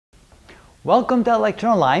Welcome to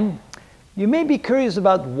Electron. You may be curious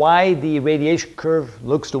about why the radiation curve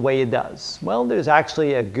looks the way it does. Well, there's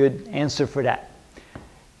actually a good answer for that.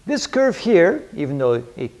 This curve here, even though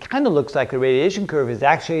it kind of looks like a radiation curve, is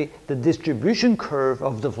actually the distribution curve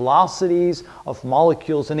of the velocities of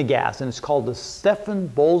molecules in a gas, and it's called the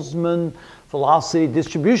Stefan-Botzmann velocity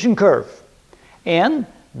distribution curve. And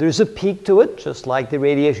there's a peak to it, just like the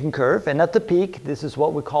radiation curve, and at the peak, this is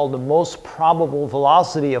what we call the most probable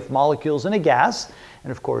velocity of molecules in a gas.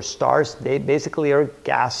 And of course, stars, they basically are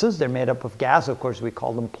gases. They're made up of gas. Of course, we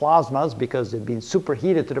call them plasmas because they've been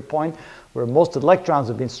superheated to the point where most electrons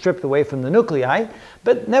have been stripped away from the nuclei.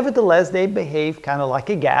 But nevertheless, they behave kind of like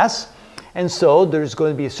a gas. And so there's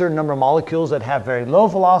going to be a certain number of molecules that have very low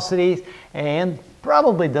velocities and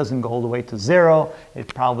probably doesn't go all the way to zero.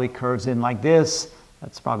 It probably curves in like this.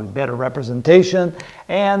 That's probably a better representation.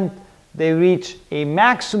 And they reach a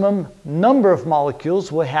maximum number of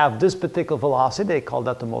molecules will have this particular velocity. They call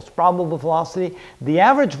that the most probable velocity. The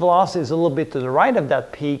average velocity is a little bit to the right of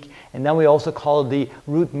that peak, and then we also call it the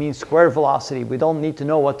root mean square velocity. We don't need to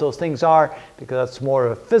know what those things are because that's more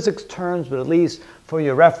of physics terms, but at least for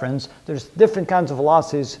your reference, there's different kinds of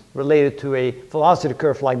velocities related to a velocity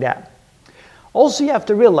curve like that. Also, you have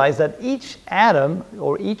to realize that each atom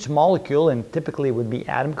or each molecule, and typically it would be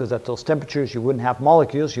atom because at those temperatures you wouldn't have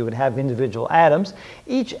molecules, you would have individual atoms.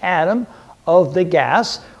 Each atom of the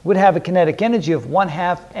gas would have a kinetic energy of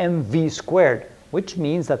 1/2 mv squared, which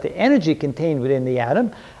means that the energy contained within the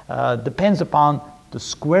atom depends upon the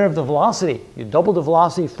square of the velocity. You double the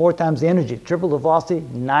velocity, 4 times the energy. Triple the velocity,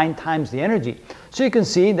 9 times the energy. So you can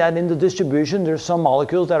see that in the distribution, there's some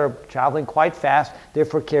molecules that are traveling quite fast,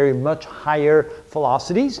 therefore carry much higher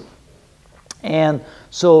velocities. And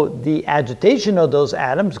so the agitation of those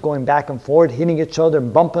atoms going back and forth, hitting each other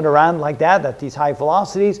and bumping around like that at these high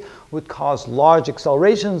velocities would cause large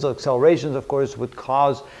accelerations. Accelerations, of course, would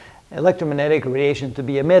cause electromagnetic radiation to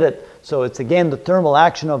be emitted. So it's again the thermal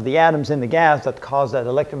action of the atoms in the gas that cause that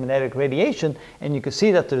electromagnetic radiation, and you can see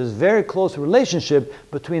that there's a very close relationship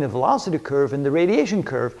between the velocity curve and the radiation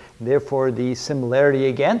curve. Therefore, the similarity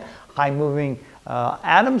again, high moving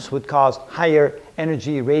atoms would cause higher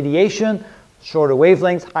energy radiation, shorter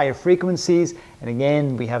wavelengths, higher frequencies, and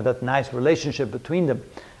again we have that nice relationship between them.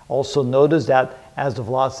 Also notice that as the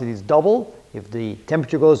velocities double, if the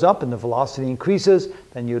temperature goes up and the velocity increases,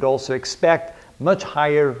 then you'd also expect much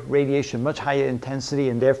higher radiation, much higher intensity,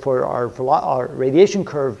 and therefore our radiation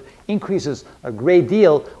curve increases a great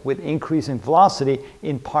deal with increasing velocity,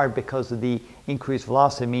 in part because of the increased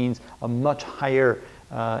velocity means a much higher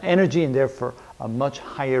energy and therefore a much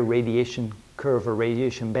higher radiation curve or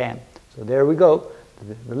radiation band. So there we go,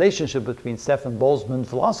 the relationship between Stefan-Botzmann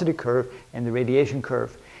velocity curve and the radiation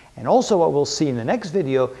curve. And also what we'll see in the next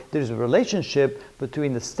video, there's a relationship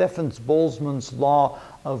between the Stefan-Botzmann's law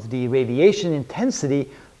of the radiation intensity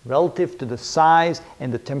relative to the size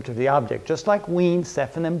and the temperature of the object. Just like Wien,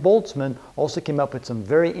 Stefan and Botzmann also came up with some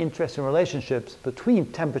very interesting relationships between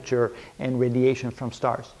temperature and radiation from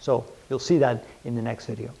stars. So you'll see that in the next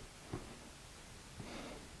video.